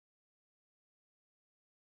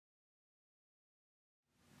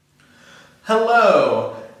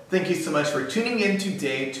Hello! Thank you so much for tuning in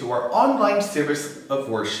today to our online service of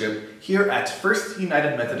worship here at First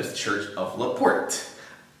United Methodist Church of LaPorte.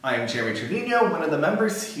 I am Jeremy Trevino, one of the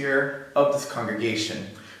members here of this congregation.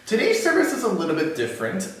 Today's service is a little bit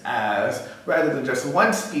different, as rather than just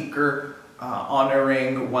one speaker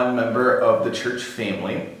honoring one member of the church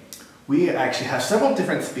family, we actually have several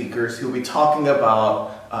different speakers who will be talking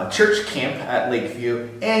about church camp at Lakeview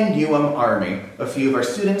and Army, a few of our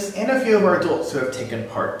students and a few of our adults who have taken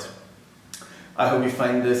part. I hope you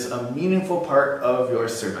find this a meaningful part of your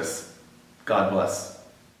service. God bless.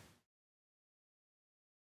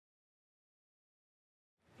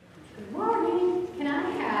 Good morning. Can I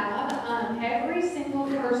have every single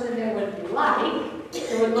person that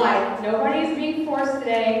would like, nobody's being forced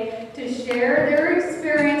today, to share their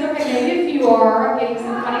experience. Okay, maybe if you are, I'm getting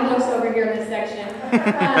some funny looks over here in this section.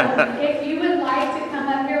 If you would like to come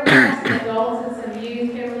up here, we have some adults and some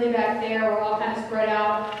youth, Kimberly back there, we're all kind of spread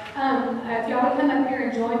out. If y'all would come up here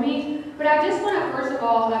and join me. But I just want to first of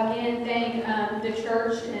all, again, thank the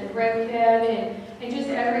church and Rev Kev and just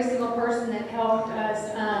every single person that helped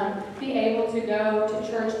us be able to go to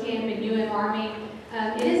church camp and Army.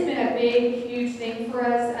 It has been a big, huge thing for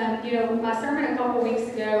us. My sermon a couple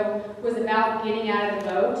weeks ago was about getting out of the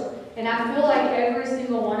boat. And I feel like every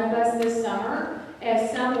single one of us this summer, in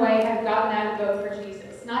some way, have gotten out of the boat for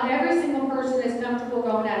Jesus. Not every single person is comfortable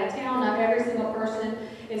going out of town. Not every single person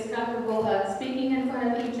is comfortable speaking in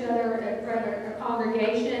front of each other, in front of a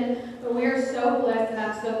congregation. But we are so blessed, and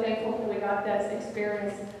I'm so thankful that we got that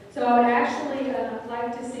experience. So I would actually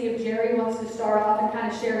like to see if Jerry wants to start off and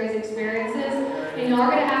kind of share his experiences. And y'all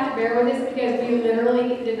are going to have to bear with us because we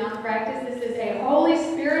literally did not practice. This is a Holy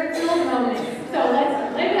Spirit-filled moment. So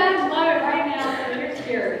let's live that and love it right now. So here's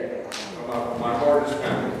Jerry. My heart is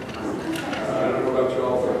pounding. I don't know about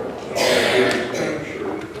y'all, but I'm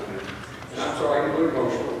sure. I'm sorry, I get a little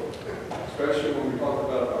emotional, especially when we talk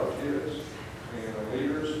about our kids and our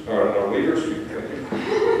leaders,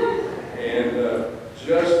 and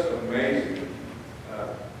just amazing.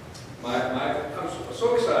 I'm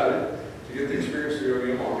so excited to get the experience to go to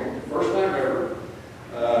Gilmore. First time ever.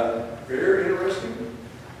 Very interesting,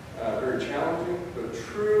 very challenging, but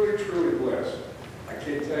truly, truly blessed. I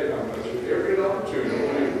can't tell you how much. If you ever get an opportunity, I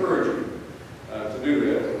want to encourage you to do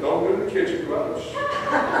that. Don't do it in the kitchen. Go out and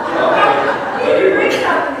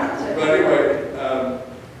but anyway,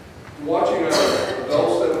 watching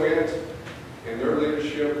adults that went and their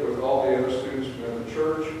leadership with all the other students from the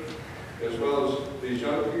church, as well as these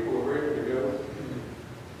young people who were able to go,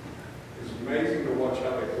 it's amazing to watch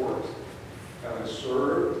how they worked, how they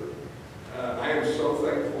served. I am so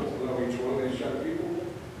thankful to know each one of these young people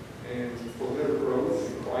and for their growth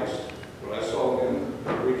in Christ. When I saw them a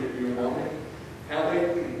week at Army, how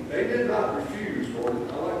they did not refuse, Lord.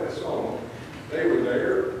 I like that song. They were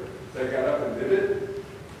there. They got up and did it.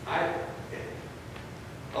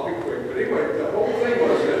 I'll be quick. But anyway, the whole thing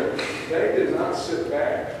was that they did not sit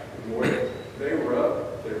back and wait. They were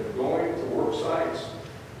up. They were going to work sites.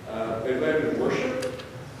 They led in worship.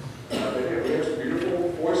 They had some beautiful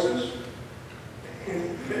voices.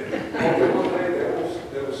 Hopefully one day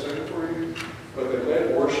they will sing for you. But they led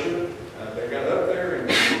worship. They got up there and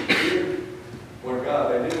did what God,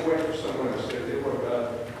 they didn't wait for someone else. They did what God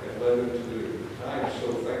had led them to do. I am so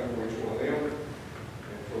thankful for each one of them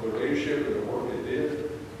and for their leadership and the work they did,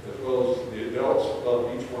 as well as the adults. Love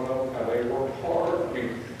each one of them, how they worked hard. I mean,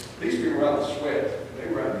 these people were out in the sweat. They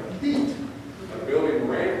were out in the heat, building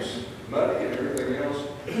ramps, muddy and everything else.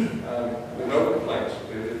 With no complaints.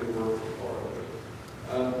 They did the work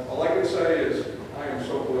hard. All I can say is I am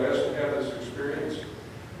so blessed to have this experience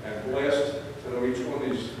and blessed to know each one of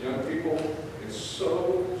these young people, and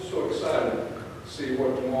so excited to see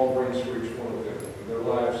what tomorrow brings for each one of them in their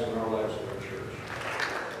lives and our lives in our church.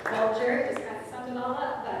 Well, Jared just kind of summed it all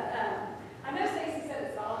up, but I know Stacy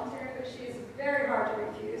said it's voluntary, but she's very hard to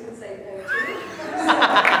refuse and say no to. So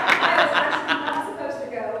I was actually not supposed to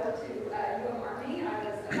go to Army. I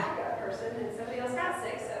was a backup person, and somebody else got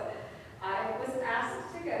sick, so I was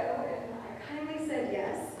asked to go, and I kindly said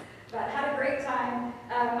yes. But had a great time.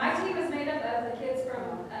 My team was made up of the kids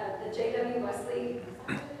from the J.W. Wesley,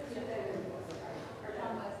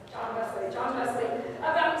 John Wesley,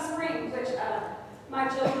 up out in Spring, which my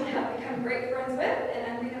children have become great friends with,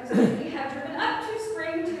 and we have driven up to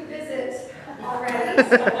Spring to visit already.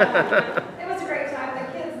 So it was a great time.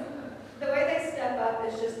 The kids, the way they step up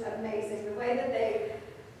is just amazing. The way that they,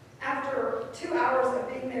 after 2 hours of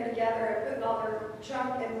being there together and putting all their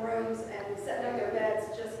junk in rooms and setting up their beds,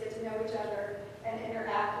 just get to know each other and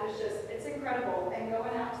interact is just, it's incredible. And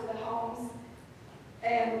going out to the homes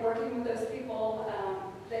and working with those people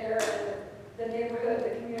there, and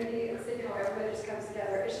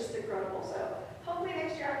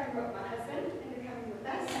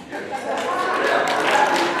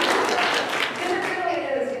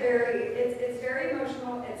It's very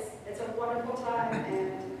emotional. It's a wonderful time,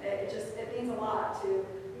 and it means a lot to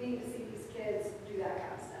me to see these kids do that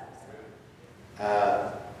kind of stuff.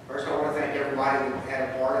 First, I want to thank everybody that had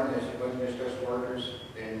a part in this. It wasn't just us workers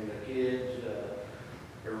and the kids.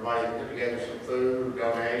 Everybody put together some food,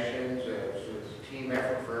 donations. It was a team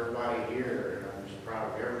effort for everybody here, and I'm just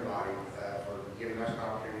proud of everybody for giving us an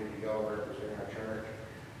opportunity to go represent our church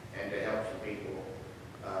and to help some people.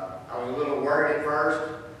 I was a little worried at first.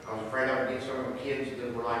 I was afraid I would get some of the kids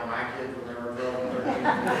that were like my kids when they were 12 and 13.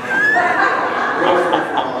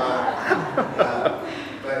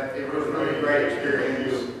 But it was really a great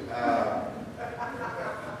experience.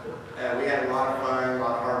 We had a lot of fun, a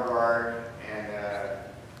lot of hard work, and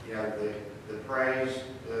you know, the praise,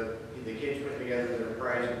 the kids put together their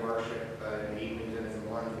praise and worship in the evenings and in the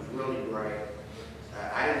mornings was really great.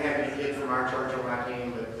 I didn't have any kids from our church on my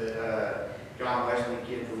team, but the John Wesley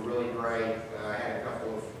kids were really great. I had a couple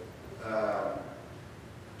of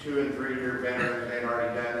 2- and 3-year veterans. They'd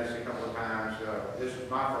already done this a couple of times, so this was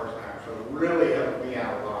my first time, so it really helped me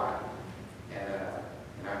out a lot.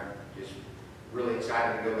 And I'm just really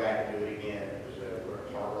excited to go back and do it again. It was a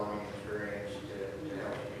heartwarming experience to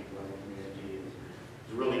help people in the community.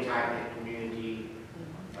 It's a really tight-knit community.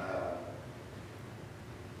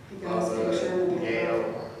 Yale.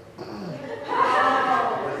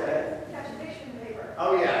 What's that? Catch a picture paper.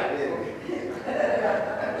 Oh yeah, I did.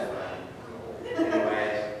 That was fun.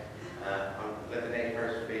 Anyways, I'll let the next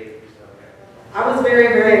person speak. I was very,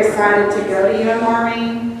 very excited to go to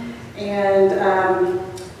UMRME, and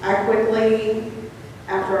I quickly,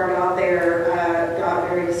 after I got there, got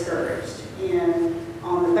very discouraged. And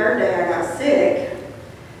on the third day, I got sick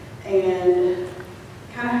and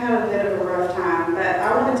kind of had a bit of a rough time. But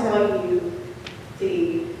I want to tell you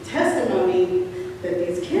the testimony that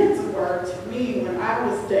these kids worked to me when I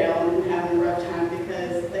was down and having a rough time,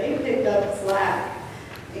 because they picked up slack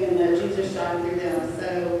and Jesus shined through them.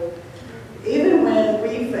 So even when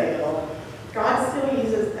we fail, God still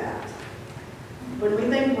uses that. When we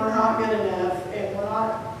think we're not good enough and we're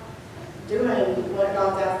not doing what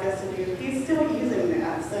God's asked us to do, He's still using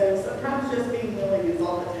that. So sometimes just being willing is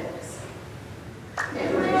all it takes.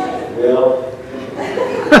 Well,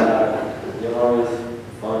 Gilmore was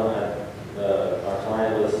fun. Our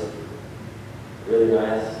client was really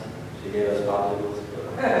nice. She gave us popsicles.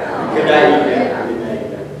 Good night.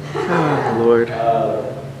 Oh, Lord.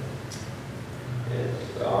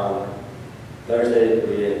 On Thursday,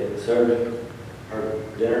 we served her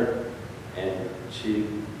dinner, and she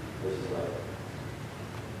was like,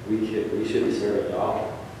 we should be serving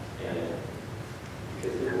y'all, and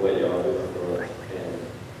because of what y'all are doing for us, and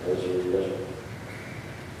that was really special.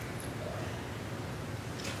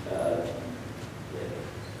 I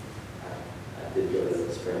did go to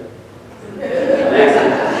the sprint.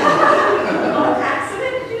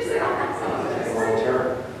 Accident? Did you say on accident? Long term.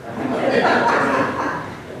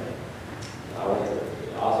 I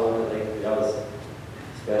also think that was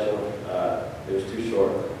special. It was too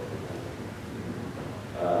short.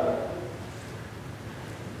 I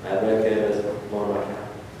had Rebecca as one of my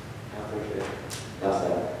counselors. That's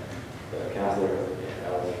the counselor. Yeah,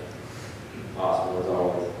 that was awesome as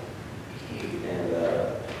always. And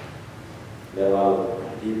met a lot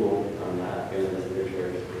of people. I'm not going to this new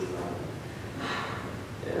church this time.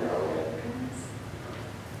 In our way.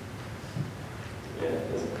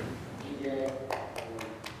 Yeah, it's DJ,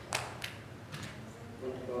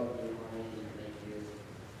 went to go up to the morning and thank you.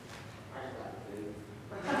 I just like food.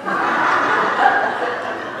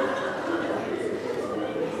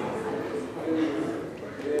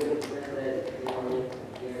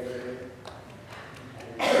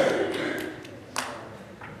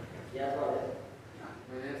 Yeah, I love it.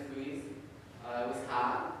 My name's Luis. It was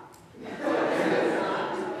hot.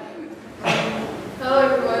 Hello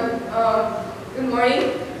everyone. Good morning.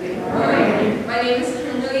 My name is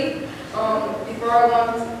Kimberly. Before I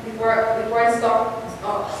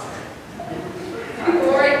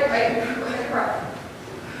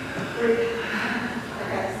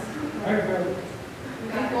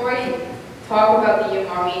talk about the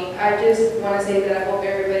UMRME, I just want to say that I hope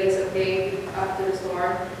everybody's okay after the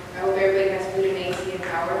storm. I hope everybody has food and AC and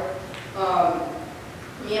power.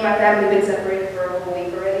 Me and my family have been separated for a whole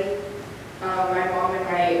week already. My mom and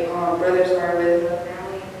my brothers are with another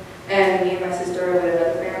family, and me and my sister are with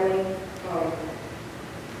another family.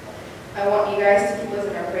 I want you guys to keep us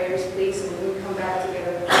in our prayers, please, so we can come back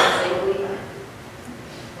together safely.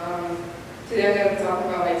 Today I'm going to be talking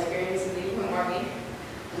about my experience in the UMRME.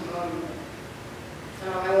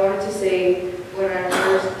 I wanted to say, when I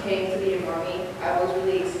first came to the UMRME, I was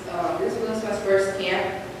really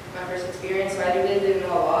experience, so I really didn't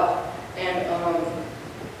know a lot. And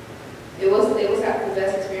it was the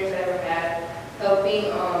best experience I ever had, helping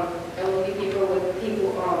elderly people with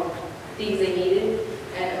things they needed,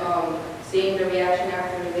 and seeing the reaction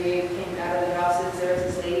after they came out of the houses. There was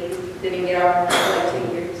this lady who didn't get out of her for like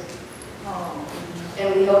 2 years.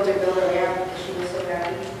 And we helped her build a ramp because she was so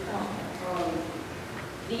happy.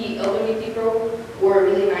 The elderly people were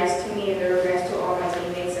really nice to me, and they were nice to all my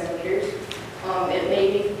teammates and leaders. It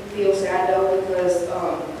made me feel sad though, because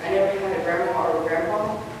I never had a grandma or a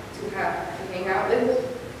grandpa to hang out with,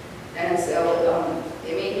 and so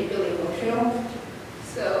it made me really emotional.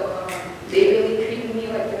 So they really treated me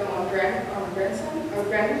like, grandson, or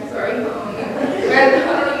grand, sorry, I don't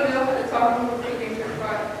even know how to talk about things or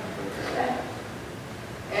what.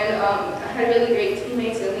 And I had really great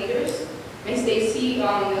teammates and leaders. Miss Stacy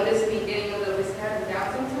noticed me getting a little bit sad and down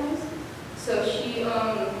sometimes, so she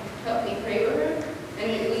helped me pray with her,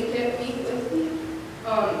 and it really kept me with me.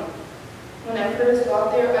 When I first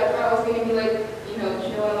got there, I thought I was going to be like,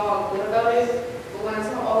 chilling all good about it, but when I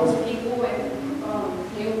saw all those people and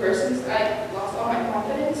new persons, I lost all my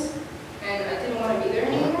confidence, and I didn't want to be there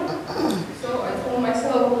anymore. So I told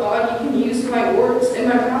myself, God, you can use my words in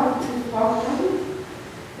my mouth to talk to me,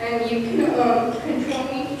 and you can control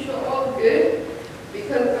me to show all the good,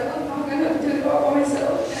 because I was not going to do it all by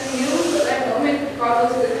myself. And I knew that that moment God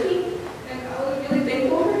was with me, and I was really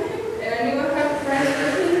thankful for him, and I knew I had friends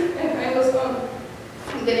with me, and I was going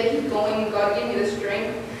to keep going. God gave me the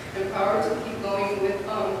strength and power to keep going with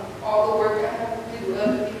all the work I have to do with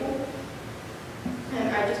other people.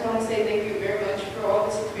 And I just want to say thank you very much for all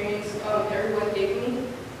this experience everyone gave me,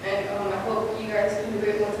 and I hope you guys can do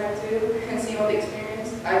it one time too and see all the experience.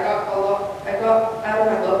 I got out of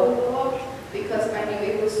my bubble a lot because I knew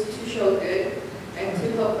it was to show good and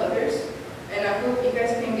to help others. And I hope you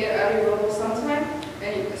guys can get out of your bubble sometime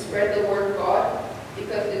and you can spread the word of God,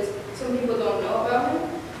 because some people don't know about him,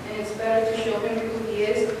 and it's better to show him who he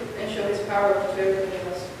is and show his power to everybody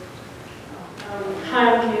else.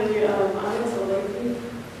 Hi, I'm Kaylee. I'm in Celebrity,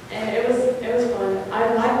 and it was fun. I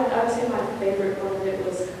would say my favorite part of it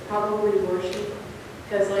was probably worship,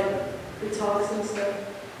 because like we talked and stuff,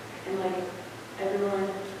 and like everyone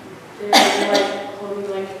they were like holding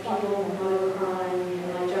like people while they were crying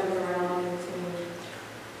and like jumping around and singing.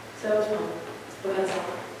 So it was fun. But that's all.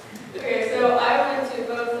 Okay, so I went to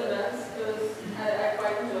both events. I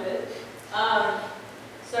quite enjoyed it.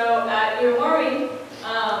 So at Gilmore,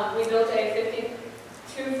 we built a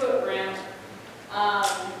 52-foot ramp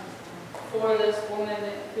for this woman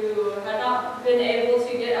who had not been able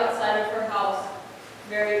to get outside of her house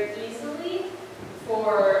very easily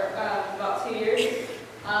for about 2 years.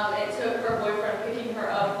 It took her boyfriend picking her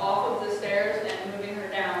up off of the stairs and moving her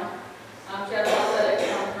down. She had prosthetics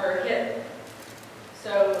on her hip,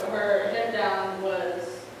 so her hip down was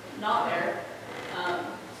not there.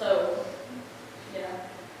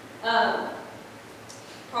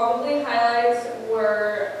 Probably highlights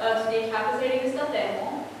were us decapitating a stuffed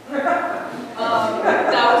animal.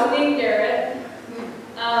 That was me and Garrett.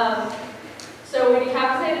 So we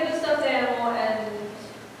decapitated a stuffed animal and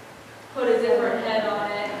put a different head on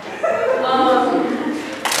it. I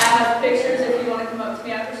have pictures if you want to come up to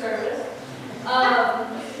me after service.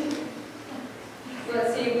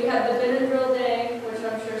 Let's see, we had the Wiederhold day, which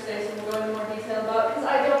I'm sure Stacy will go into more detail about, because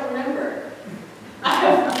I don't remember. I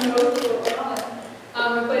have no clue what went on.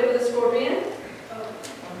 We played with a scorpion.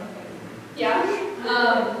 Yeah.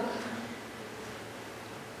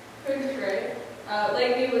 It was great.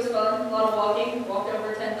 Lakeview was fun, a lot of walking. Walked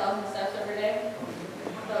over 10,000 steps every day.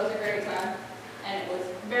 That was a great time. And it was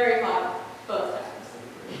very hot both times.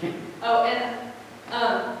 Oh, and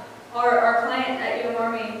our client at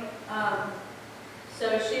Gilmore, so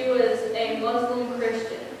she was a Muslim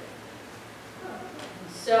Christian.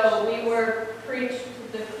 So we were preached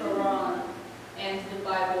the Quran and the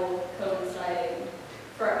Bible coinciding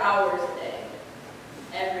for hours a day,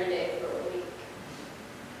 every day for a week.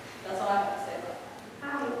 That's all I have to say about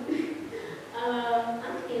that. Hi,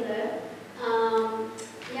 I'm Taylor.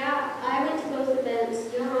 Yeah, I went to both events.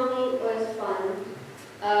 Wiederhold was fun.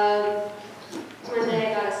 One day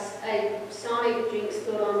I got a Sonic drink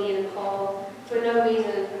spilled on me in a call for no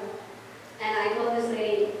reason. And I told this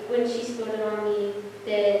lady when she spilled it on me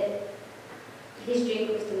that his drink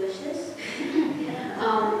was delicious.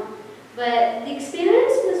 But the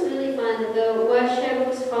experience was really fun. The worship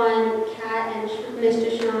was fun. Kat and Mr.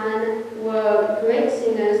 Sean were great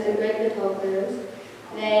singers and great guitar players.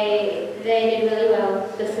 They did really well.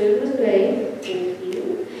 The food was great. Thank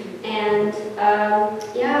you. And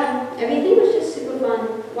yeah, everything was just super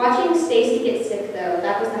fun. Watching Stacy get sick though,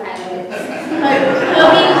 that was the highlight.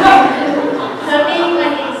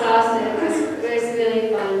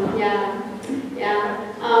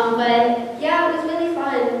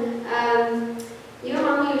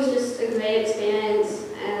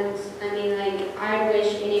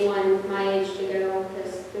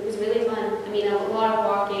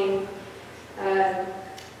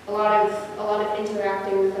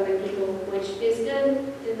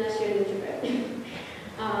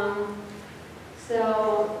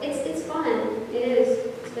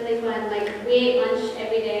 we ate lunch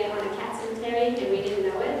every day on a cat cemetery, and we didn't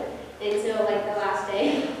know it until like the last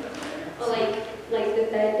day, or like the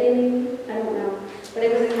third day maybe, I don't know. But it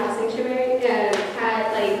was a cat sanctuary,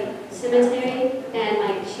 cat like cemetery, and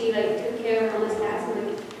like she like took care of homeless cats, and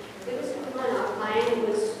like it was super fun. Our client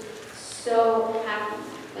was so happy,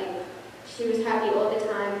 like she was happy all the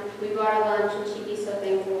time. We brought her lunch, and she'd be so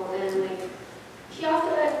thankful, and like she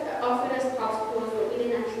offered us popsicles, but we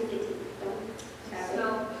didn't actually get to eat them.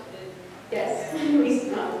 So, Yes, we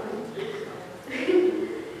smelled them.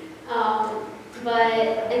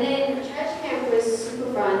 And then church camp was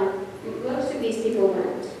super fun. Most of these people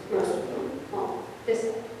went. Most of them. Well,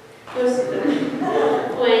 most of them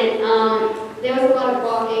went. There was a lot of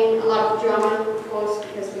walking, a lot of drama, of course,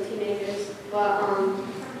 because we're teenagers. But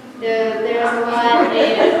there was a lot.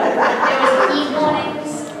 There was heat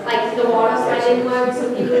warnings, like the water slide didn't work,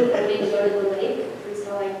 so people didn't go to the lake. And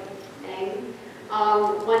so like, dang.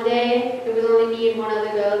 One day, it was only me and one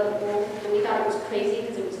other girl at the pool, and we thought it was crazy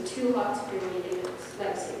because it was too hot to be reading. It was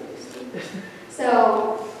like seriously.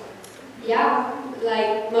 So, yeah,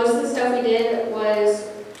 like most of the stuff we did was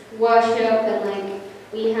worship, and like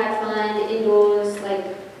we had fun indoors,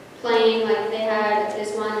 like playing. Like they had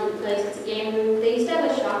this one place, it's a game room. They used to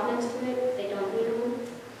have a shop next to it. They don't anymore.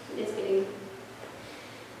 It's getting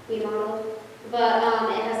remodeled. But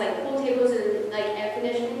it has like pool tables and like air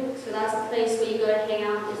conditioning, so that's the place where you go to hang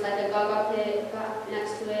out. There's like a gaga pit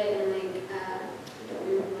next to it, and like I don't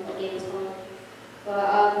remember what the game is called.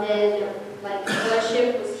 But then like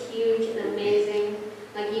worship was huge and amazing.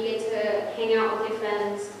 Like you get to hang out with your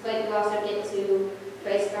friends, but you also get to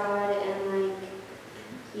praise God, and like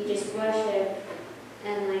you just worship,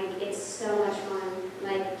 and like it's so much fun.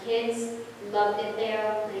 Like kids loved it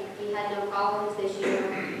there. Like we had no problems this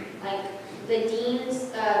year. Like the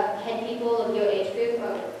deans, head people of your age group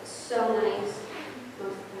are so nice,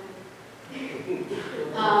 most of the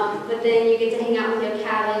time. But then you get to hang out with your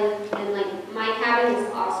cabin, and like my cabin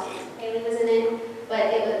was awesome. Haley was in it, but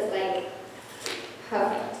it was like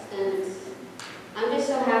perfect. And I'm just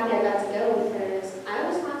so happy I got to go because I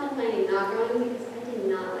was contemplating not going because I did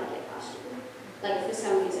not like it last year. Like for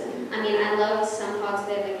some reason. I mean, I loved some parts of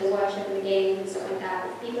it, like the worship and the games and stuff like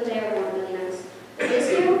that. The people there were really nice. But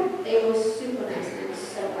this year, they were super nice, and I'm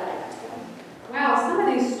so glad I got to go. Wow, some of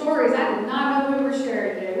these stories I did not know we were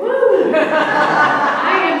sharing today. Woo!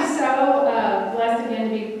 I am so blessed again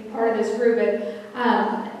to be part of this group.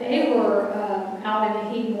 But they were out in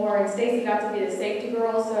the heat more, and Stacy got to be the safety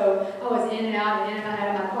girl, so I was in and out and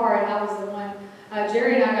of my car, and I was the one.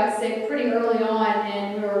 Jerry and I got sick pretty early on,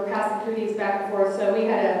 and we were passing cooties back and forth, so we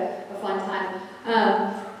had a fun time.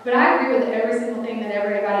 But I agree with every single thing that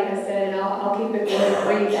everybody has said, and I'll keep it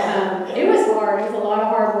really brief. It was hard. It was a lot of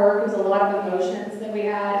hard work. It was a lot of emotions that we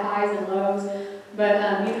had, highs and lows. But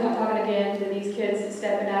I'm talking again to these kids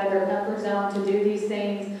stepping out of their comfort zone to do these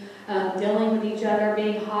things, dealing with each other,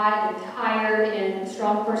 being hot and tired, and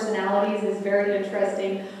strong personalities is very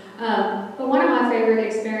interesting. But one of my favorite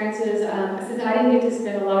experiences, since I didn't get to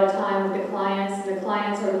spend a lot of time with the clients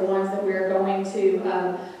are the ones that we are going to,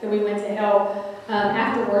 that we went to help.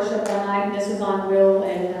 After worship one night, and this was on Will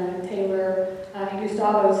and Taylor and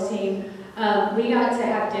Gustavo's team, we got to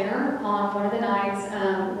have dinner on one of the nights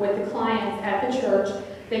with the clients at the church.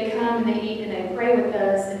 They come and they eat and they pray with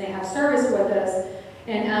us and they have service with us.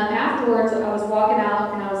 And afterwards, I was walking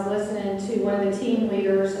out and I was listening to one of the team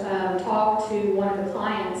leaders talk to one of the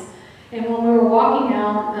clients. And when we were walking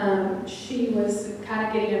out, she was kind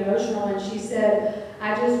of getting emotional, and she said,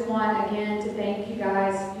 I just want, again, to thank you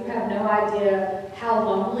guys. You have no idea how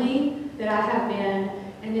lonely that I have been,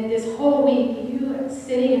 and that this whole week, you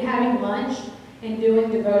sitting and having lunch and doing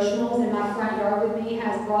devotionals in my front yard with me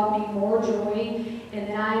has brought me more joy, and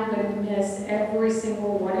that I am going to miss every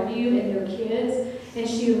single one of you and your kids. And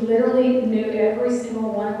she literally knew every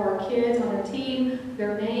single one of our kids on her team,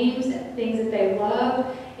 their names, and things that they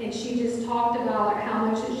loved. And she just talked about how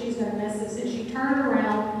much that she's going to miss us. And she turned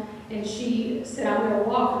around and she said, I'm going to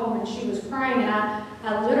walk home. And she was crying. And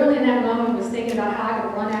I literally in that moment was thinking about how I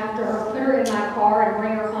could run after her, put her in my car and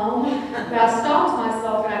bring her home. But I stopped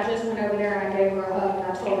myself and I just went over there and I gave her a hug.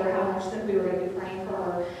 And I told her how much that we were going to be praying for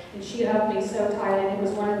her. And she hugged me so tight. And it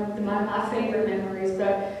was one of my favorite memories.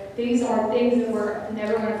 But these are things that we're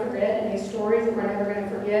never going to forget, and these stories that we're never going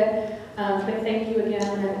to forget. But thank you again.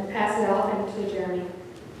 I'm going to pass it off to Jeremy.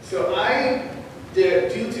 So I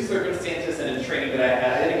did, due to circumstances and in training that I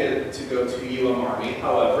had, I didn't get to go to Army.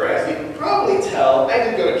 However, as you can probably tell, I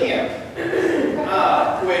did go to camp,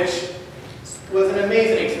 which was an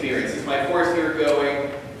amazing experience. It's my fourth year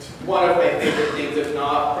going. It's one of my favorite things, if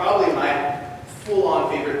not probably my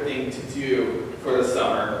full-on favorite thing to do for the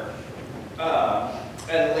summer.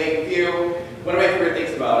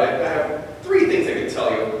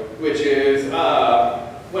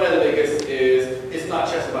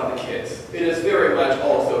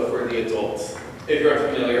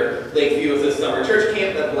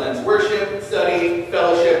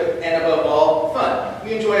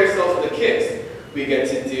 We get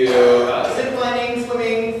to do zip lining,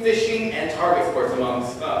 swimming, fishing, and target sports,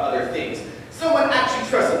 amongst other things. Someone actually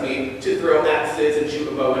trusted me to throw axes and shoot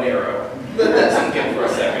a bow and arrow. Let that sink in for a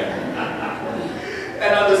second.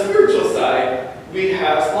 And on the spiritual side, we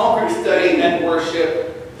have small group study and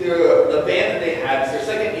worship. The band that they had is their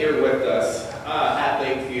second year with us at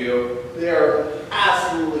Lakeview. They're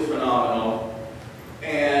absolutely phenomenal.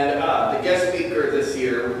 And the guest speaker this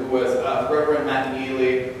year, who was Reverend Matt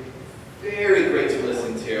Neely, very great to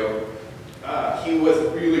listen to. He was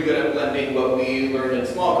really good at blending what we learned in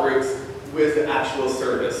small groups with the actual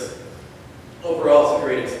service. Overall, it's a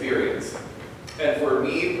great experience. And for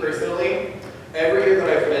me personally, every year that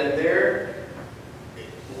I've been there,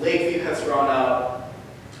 Lakeview has drawn out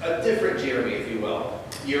a different Jeremy, if you will.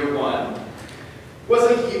 Year one was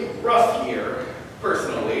a rough year,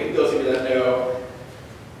 personally. Those of you that know,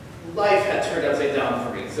 life had turned upside down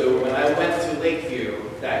for me. So when I went to Lakeview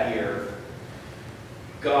that year,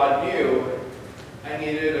 God knew I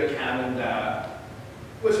needed a cabin that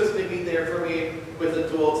was just maybe there for me with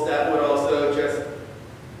adults that would also just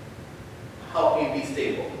help me be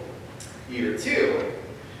stable. Year two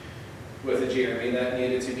was a Jeremy that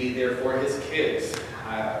needed to be there for his kids.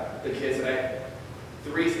 The kids that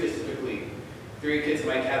three kids in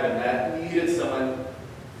my cabin that needed someone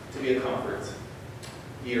to be a comfort.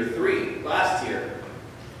 Year three, last year,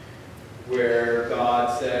 where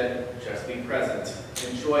God said, just be present,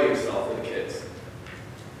 enjoy yourself with the kids.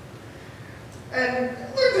 And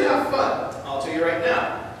learn to have fun. I'll tell you right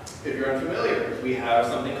now, if you're unfamiliar, we have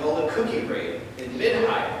something called a cookie raid in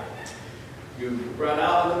mid-high. You run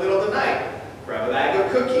out in the middle of the night, grab a bag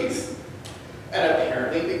of cookies. And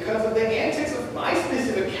apparently, because of the antics of my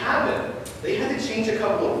specific cabin, they had to change a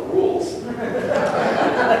couple of rules.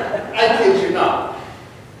 I kid you not.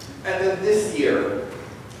 And then this year,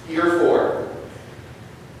 year four,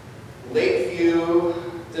 Lakeview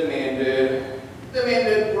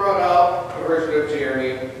brought out a version of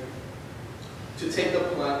Jeremy to take the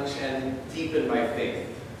plunge and deepen my faith.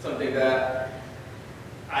 Something that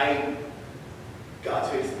I got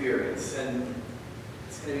to experience, and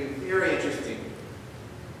it's going to be very interesting.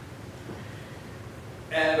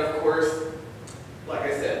 And of course, like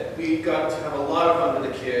I said, we got to have a lot of fun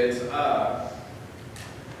with the kids.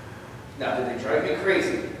 Now, did they drive me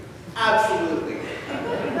crazy? Absolutely.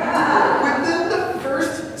 Within the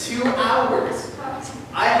first 2 hours,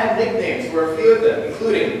 I had nicknames for a few of them,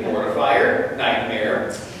 including Mortifier,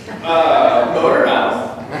 Nightmare, Motor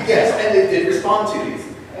Mouth. Yes, and they did respond to these.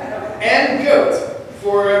 And Goat,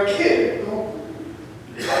 for a kid who,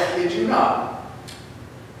 I kid you not,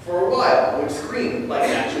 for a while would scream like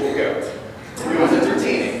an actual goat. It was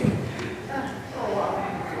entertaining.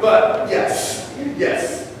 But yes,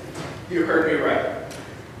 you heard me right.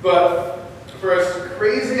 But for as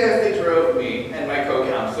crazy as they drove me and my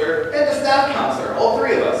co-counselor and the staff counselor, all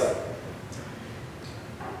three of us,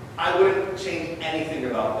 I wouldn't change anything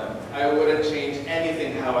about them. I wouldn't change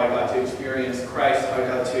anything how I got to experience Christ, how I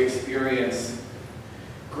got to experience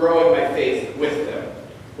growing my faith with them.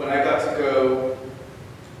 When I got to go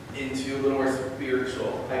into a little more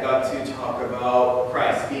spiritual, I got to talk about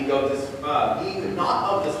Christ, being not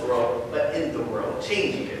of this world, but in the world,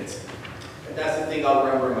 changing it. And that's the thing I'll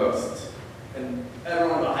remember most. And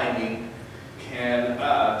everyone behind me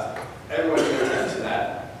everyone can attest to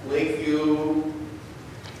that. Lakeview,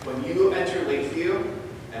 when you enter Lakeview,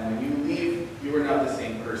 and when you leave, you are not the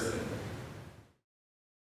same person.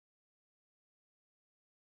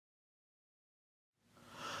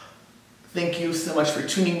 Thank you so much for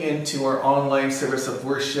tuning in to our online service of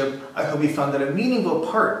worship. I hope you found that a meaningful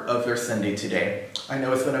part of your Sunday today. I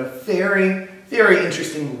know it's been a very, very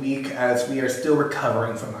interesting week as we are still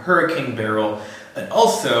recovering from Hurricane Beryl, and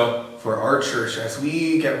also for our church as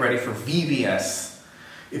we get ready for VBS.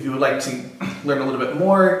 If you would like to learn a little bit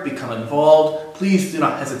more, become involved, please do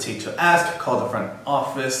not hesitate to ask, call the front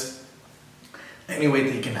office. Any way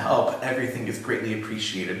that you can help, everything is greatly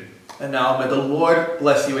appreciated. And now may the Lord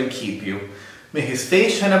bless you and keep you. May his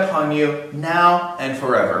face shine upon you now and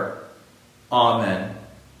forever. Amen.